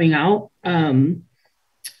that's coming out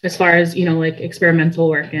as far as, like experimental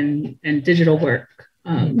work and digital work.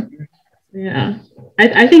 Yeah,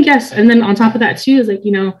 I think yes. And then on top of that too, is like,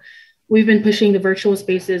 we've been pushing the virtual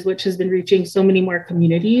spaces, which has been reaching so many more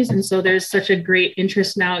communities. And so there's such a great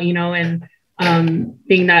interest now, in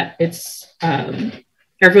being that it's,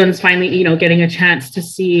 everyone's finally, getting a chance to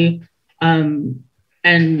see, and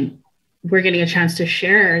we're getting a chance to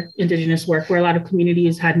share Indigenous work where a lot of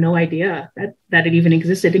communities had no idea that it even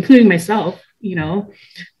existed, including myself,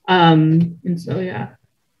 and so, yeah.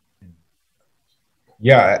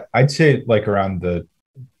 Yeah, I'd say like around to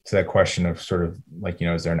that question of sort of like,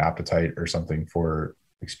 is there an appetite or something for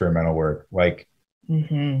experimental work? Like,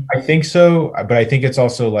 I think so, but I think it's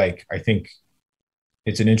also like, I think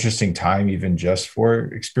it's an interesting time even just for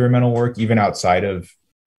experimental work, even outside of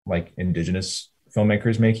like Indigenous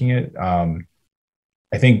filmmakers making it.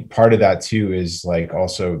 I think part of that too is like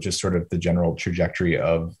also just sort of the general trajectory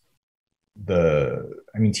of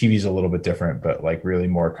TV is a little bit different, but like really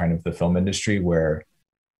more kind of the film industry where,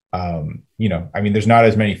 there's not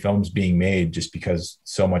as many films being made just because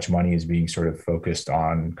so much money is being sort of focused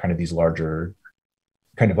on kind of these larger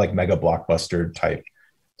kind of like mega blockbuster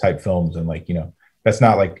type films. And like, that's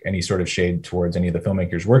not like any sort of shade towards any of the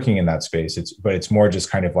filmmakers working in that space. But it's more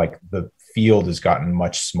just kind of like the field has gotten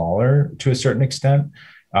much smaller to a certain extent.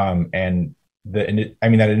 And that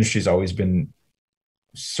industry has always been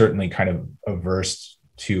certainly kind of averse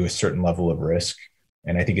to a certain level of risk.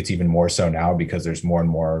 And I think it's even more so now because there's more and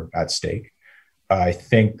more at stake. I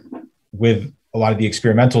think with a lot of the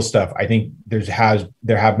experimental stuff, I think there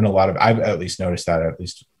have been a lot of, I've at least noticed that, at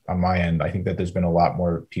least on my end, I think that there's been a lot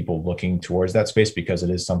more people looking towards that space because it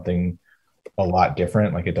is something a lot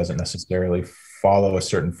different. Like it doesn't necessarily follow a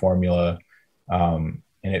certain formula. And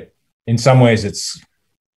it, in some ways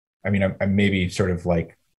I'm maybe sort of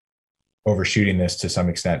like overshooting this to some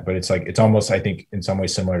extent, but it's like, it's almost, I think in some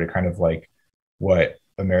ways similar to kind of like what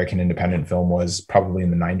American independent film was probably in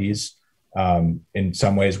the 90s. In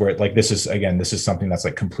some ways where like, this is something that's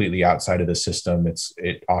like completely outside of the system.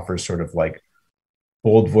 It offers sort of like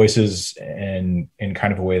bold voices and in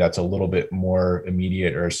kind of a way that's a little bit more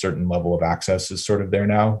immediate, or a certain level of access is sort of there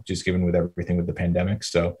now, just given with everything with the pandemic.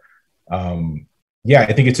 So yeah,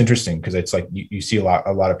 I think it's interesting because it's like you see a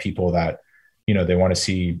lot of people that, they want to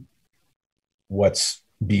see what's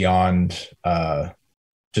beyond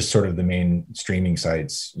just sort of the main streaming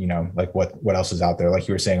sites, like what else is out there. Like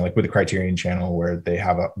you were saying, like with the Criterion channel where they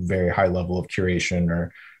have a very high level of curation,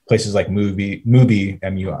 or places like Mubi,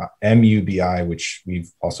 MUBI, which we've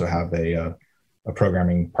also have a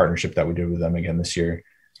programming partnership that we did with them again this year.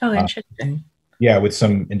 Oh, interesting. Yeah, with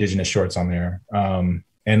some Indigenous shorts on there.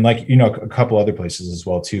 And like, a couple other places as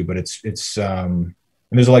well too, but it's and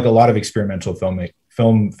there's like a lot of experimental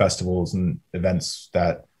film festivals and events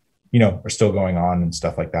that, are still going on and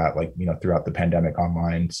stuff like that, like, throughout the pandemic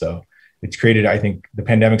online. So it's created, I think the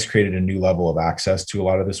pandemic's created a new level of access to a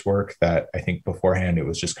lot of this work that I think beforehand it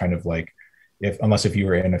was just kind of like, unless if you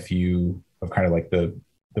were in a few of kind of like the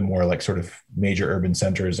more like sort of major urban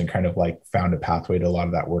centers and kind of like found a pathway to a lot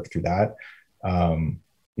of that work through that.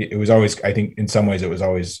 It was always, I think in some ways it was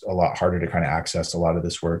always a lot harder to kind of access a lot of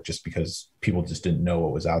this work just because people just didn't know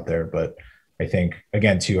what was out there. But I think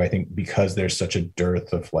again too, I think because there's such a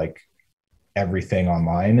dearth of like everything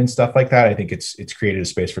online and stuff like that, I think it's created a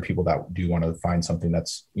space for people that do want to find something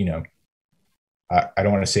that's, I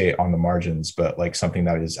don't want to say on the margins, but like something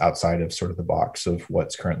that is outside of sort of the box of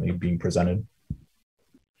what's currently being presented.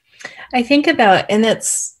 I think about, and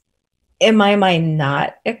it's in my mind,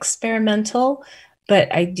 not experimental,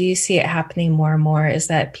 but I do see it happening more and more, is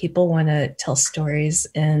that people want to tell stories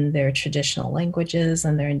in their traditional languages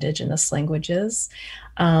and their Indigenous languages.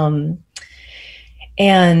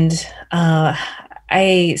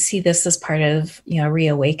 I see this as part of,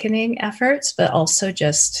 reawakening efforts, but also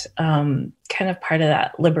just kind of part of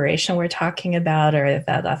that liberation we're talking about, or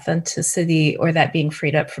that authenticity, or that being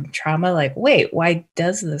freed up from trauma. Like, wait, why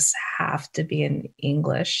does this have to be in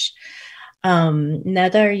English?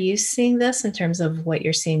 Neda, are you seeing this in terms of what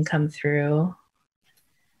you're seeing come through?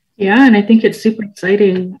 Yeah, and I think it's super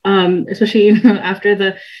exciting, especially after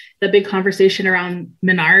the big conversation around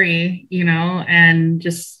Minari, and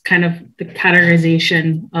just kind of the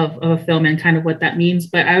categorization of a film and kind of what that means.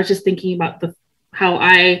 But I was just thinking about how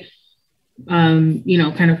I you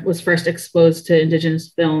know, kind of was first exposed to Indigenous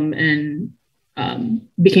film and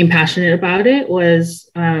became passionate about it was,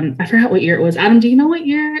 I forgot what year it was. Adam, do you know what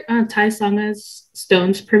year Ty Songa's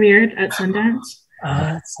Stones premiered at Sundance? Oh,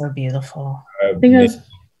 that's so beautiful. I think it was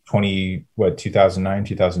 2009,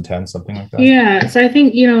 2010, something like that. Yeah, so I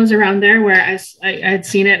think, you know, it was around there where I had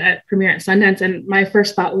seen it at premiere at Sundance, and my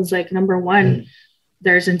first thought was like, number one,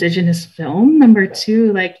 there's Indigenous film. Number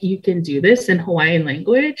two, like, you can do this in Hawaiian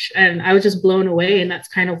language. And I was just blown away. And that's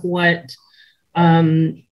kind of what,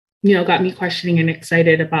 you know, got me questioning and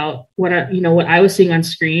excited about what I was seeing on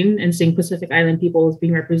screen and seeing Pacific Island peoples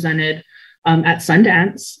being represented at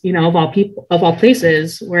Sundance, you know, of all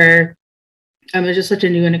places, where it was just such a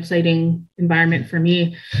new and exciting environment for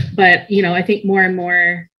me. But, you know, I think more and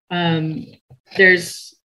more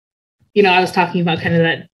there's, you know, I was talking about kind of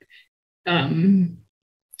that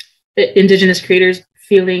Indigenous creators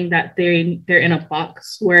feeling that they're in a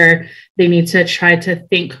box where they need to try to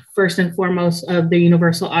think first and foremost of the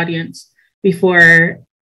universal audience before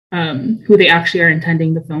who they actually are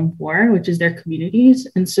intending the film for, which is their communities.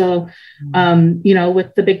 And so, you know,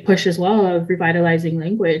 with the big push as well of revitalizing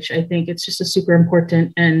language, I think it's just a super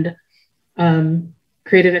important and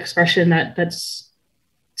creative expression that's,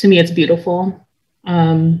 to me, it's beautiful.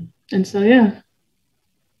 And so, yeah.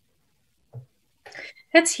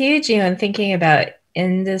 That's huge, you know, and thinking about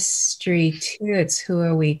industry too, it's who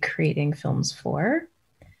are we creating films for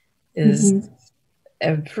is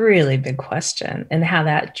a really big question, and how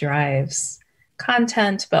that drives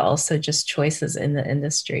content, but also just choices in the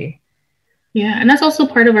industry. Yeah, and that's also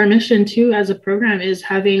part of our mission too as a program, is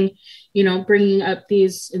having, you know, bringing up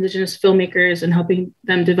these Indigenous filmmakers and helping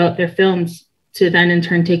them develop their films to then in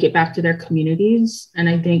turn take it back to their communities. And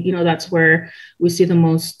I think, you know, that's where we see the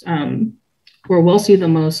most, where we'll see the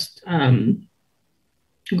most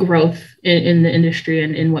growth in the industry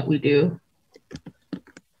and in what we do.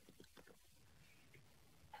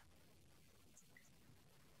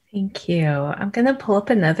 Thank you. I'm going to pull up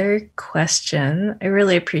another question. I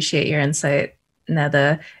really appreciate your insight,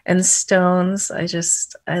 Neda. And Stones, I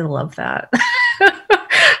love that.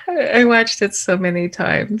 I watched it so many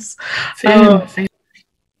times. Same.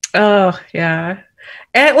 Oh, yeah.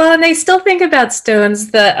 And I still think about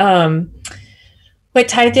Stones, what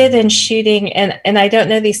Ty did in shooting, and I don't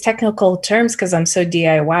know these technical terms because I'm so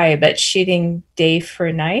DIY, but shooting day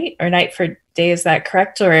for night or night for day, is that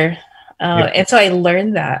correct? Or and so I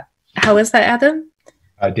learned that. How is that, Adam?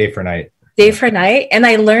 Day for night. Day for night. And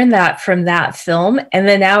I learned that from that film. And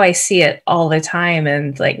then now I see it all the time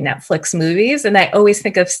in like Netflix movies. And I always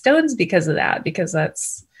think of Stones because of that, because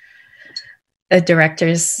that's a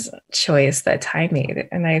director's choice that Ty made.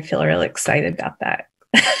 And I feel really excited about that.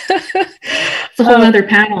 It's a whole other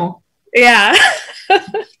panel. Yeah.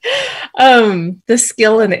 The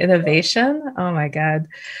skill and innovation. Oh my God.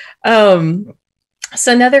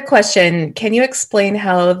 So another question, can you explain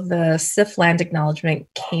how the SIFF land acknowledgement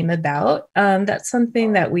came about? That's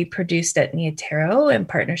something that we produced at Nia Tero in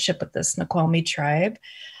partnership with the Snoqualmie tribe.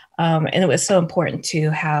 And it was so important to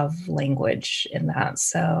have language in that.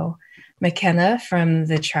 So McKenna from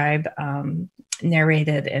the tribe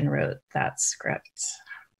narrated and wrote that script.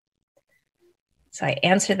 So I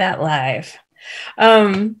answered that live.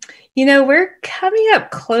 You know, we're coming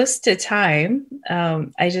up close to time.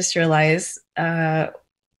 I just realized, and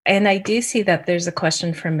I do see that there's a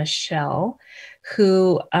question from Michelle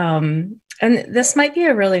who, and this might be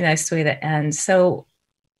a really nice way to end. So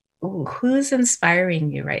who's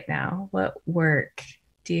inspiring you right now? What work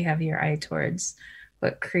do you have your eye towards?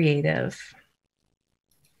 What creative?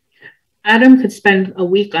 Adam could spend a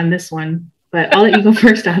week on this one, but I'll let you go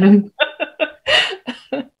first, Adam.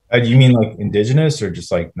 Do you mean like Indigenous or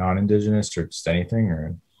just like non-Indigenous or just anything?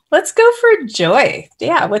 Or let's go for joy.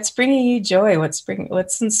 Yeah, what's bringing you joy?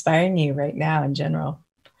 What's inspiring you right now in general?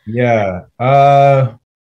 Yeah, I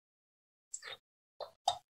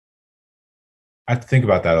have to think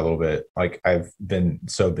about that a little bit. Like, I've been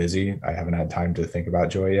so busy, I haven't had time to think about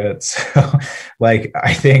joy yet. So, like,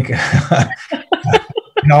 I think, in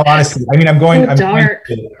all honesty, I mean, I'm going to,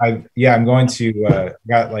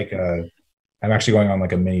 got like I'm actually going on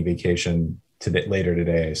like a mini vacation later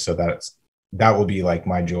today. So that will be like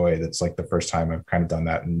my joy. That's like the first time I've kind of done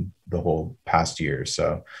that in the whole past year.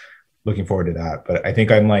 So looking forward to that. But I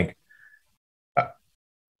think I'm like,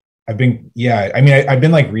 I've been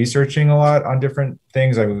like researching a lot on different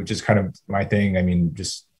things, which is kind of my thing. I mean,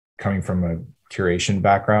 just coming from a curation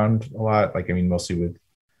background a lot, like, I mean, mostly with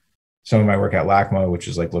some of my work at LACMA, which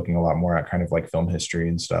is like looking a lot more at kind of like film history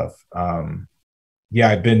and stuff. I've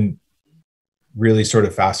been really sort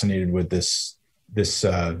of fascinated with this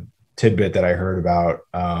tidbit that I heard about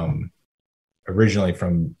originally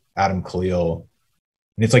from Adam Khalil.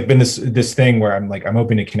 And it's like been this thing where I'm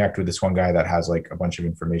hoping to connect with this one guy that has like a bunch of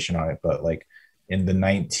information on it. But like in the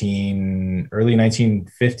early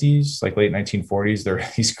 1950s, like late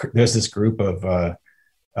 1940s, there's this group of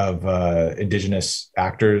indigenous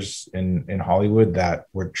actors in Hollywood that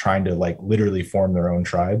were trying to like literally form their own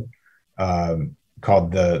tribe,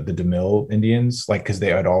 called the DeMille Indians, like because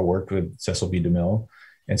they had all worked with Cecil B. DeMille.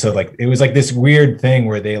 And so like it was like this weird thing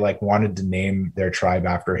where they like wanted to name their tribe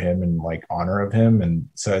after him and like honor of him. And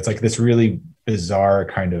so it's like this really bizarre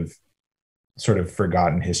kind of sort of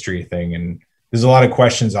forgotten history thing. And there's a lot of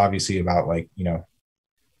questions obviously about like, you know,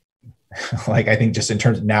 like I think just in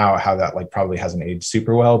terms of now how that like probably hasn't aged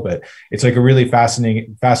super well, but it's like a really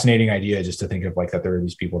fascinating idea just to think of like that there were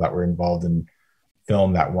these people that were involved in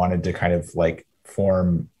film that wanted to kind of like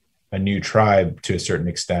form a new tribe to a certain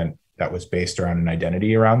extent that was based around an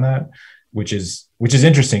identity around that, which is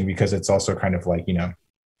interesting because it's also kind of like, you know,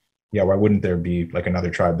 yeah, why wouldn't there be like another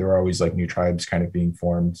tribe? There are always like new tribes kind of being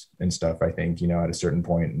formed and stuff, I think, you know, at a certain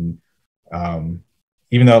point. And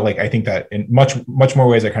even though like I think that in much more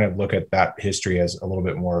ways I kind of look at that history as a little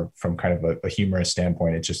bit more from kind of a humorous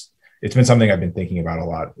standpoint. It's been something I've been thinking about a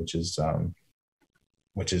lot, which is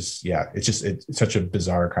yeah, it's such a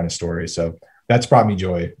bizarre kind of story. So that's brought me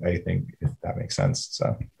joy, I think, if that makes sense.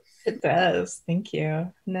 So it does. Thank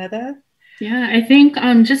you. Neda? Yeah, I think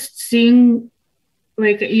just seeing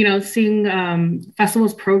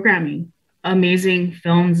festivals programming amazing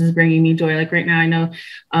films is bringing me joy. Like right now, I know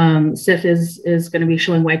SIFF is going to be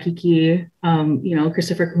showing Waikiki,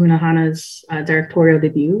 Christopher Kahunahana's directorial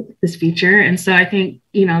debut, this feature. And so I think,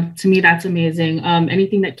 you know, to me, that's amazing.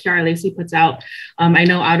 Anything that Kiara Lacey puts out, I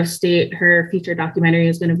know Out of State, her feature documentary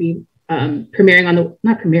is going to be it's going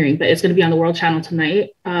to be on the World Channel tonight.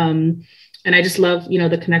 And I just love, you know,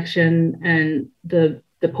 the connection and the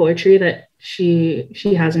poetry that she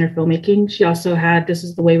has in her filmmaking. She also had This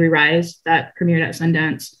Is the Way We Rise that premiered at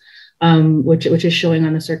Sundance, which is showing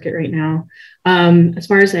on the circuit right now. As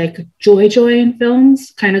far as like joy in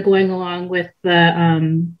films, kind of going along with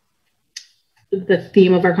the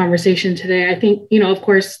theme of our conversation today, I think, you know, of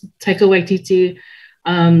course, Taika Waititi,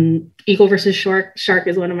 Eagle versus Shark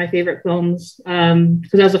is one of my favorite films, because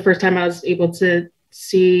that was the first time I was able to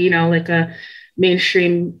see, you know, like a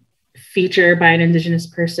mainstream feature by an Indigenous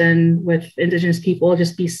person with Indigenous people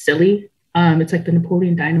just be silly. It's like the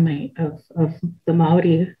Napoleon Dynamite of the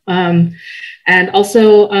Maori. And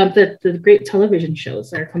also the great television shows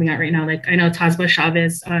that are coming out right now. Like I know Tasba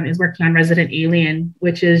Chavez is working on Resident Alien,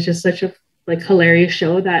 which is just such a like hilarious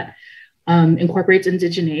show that incorporates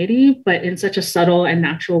indigeneity, but in such a subtle and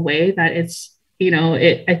natural way that it's, you know,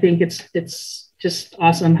 I think it's just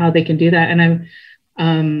awesome how they can do that. And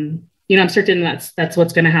I'm certain that's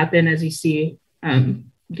what's going to happen as you see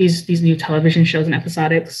these new television shows and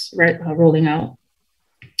episodics rolling out.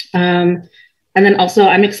 And then also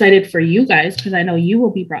I'm excited for you guys because I know you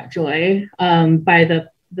will be brought joy by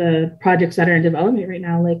the projects that are in development right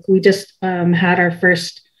now. Like we just had our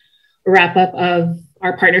first wrap up of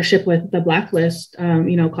our partnership with the Blacklist,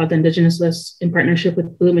 called the Indigenous List, in partnership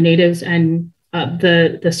with Bluma Natives, and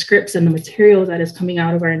the scripts and the materials that is coming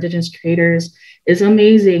out of our Indigenous creators is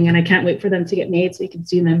amazing, and I can't wait for them to get made so you can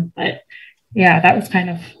see them. But yeah, that was kind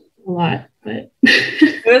of a lot, but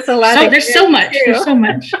it was a lot. So there's so much,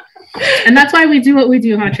 and that's why we do what we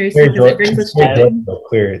do, huh, Tracy? Because it brings us joy.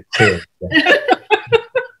 Clear.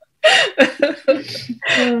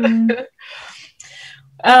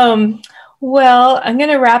 Well, I'm going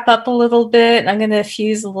to wrap up a little bit. I'm going to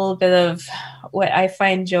fuse a little bit of what I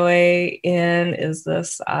find joy in is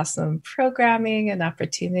this awesome programming and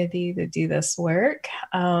opportunity to do this work.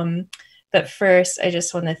 But first, I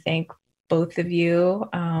just want to thank both of you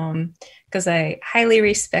because I highly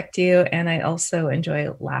respect you and I also enjoy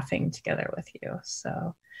laughing together with you.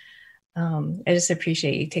 So I just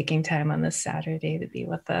appreciate you taking time on this Saturday to be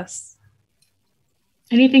with us.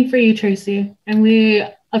 Anything for you, Tracy. And we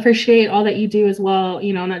appreciate all that you do as well,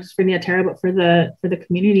 you know, not just for Nia Tero, but for the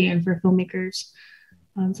community and for filmmakers.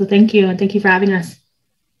 So thank you. And thank you for having us.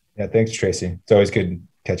 Yeah, thanks, Tracy. It's always good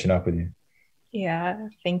catching up with you. Yeah,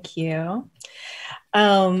 thank you.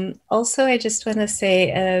 Also, I just want to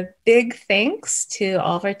say a big thanks to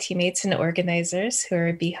all of our teammates and organizers who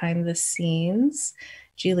are behind the scenes.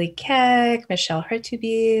 Julie Keck, Michelle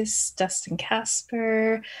Hertubis, Dustin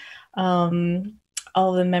Casper,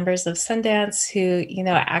 all the members of Sundance who, you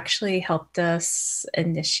know, actually helped us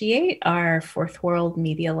initiate our Fourth World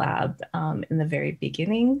Media Lab in the very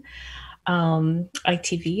beginning. ITVS,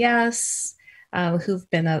 who've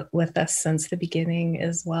been with us since the beginning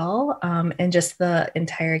as well, and just the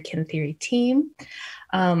entire Kin Theory team.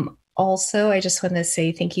 Also, I just want to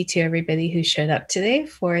say thank you to everybody who showed up today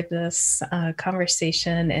for this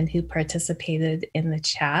conversation and who participated in the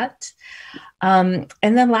chat. And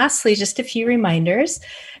then lastly, just a few reminders.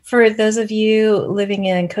 For those of you living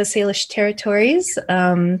in Coast Salish territories,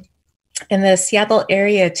 in the Seattle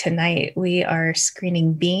area tonight, we are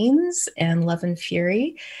screening Beans and Love and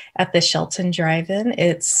Fury at the Shelton Drive-In.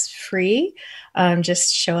 It's free.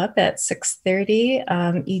 Just show up at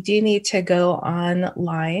 6:30. You do need to go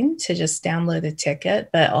online to just download a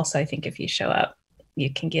ticket, but also I think if you show up,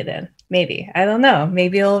 you can get in. Maybe. I don't know.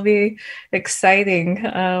 Maybe it'll be exciting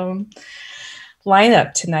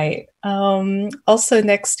lineup tonight. Also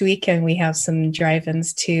next weekend, we have some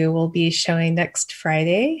drive-ins too. We'll be showing next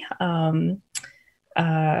Friday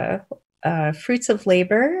Fruits of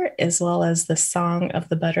Labor, as well as The Song of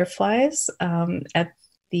the Butterflies at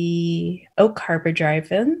the Oak Harbor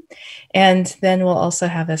Drive-In. And then we'll also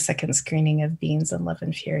have a second screening of Beans and Love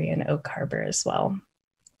and Fury in Oak Harbor as well.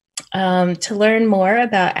 To learn more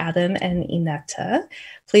about Adam and Ianeta,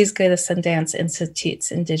 please go to Sundance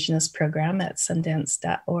Institute's Indigenous Program at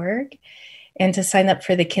sundance.org. And to sign up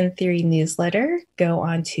for the Kin Theory newsletter, go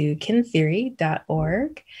on to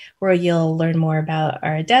kintheory.org, where you'll learn more about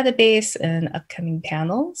our database and upcoming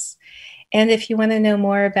panels. And if you want to know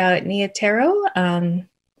more about Nia Tero,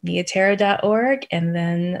 niatero.org, and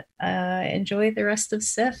then enjoy the rest of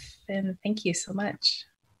SIFF. And thank you so much.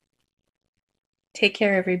 Take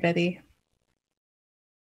care, everybody.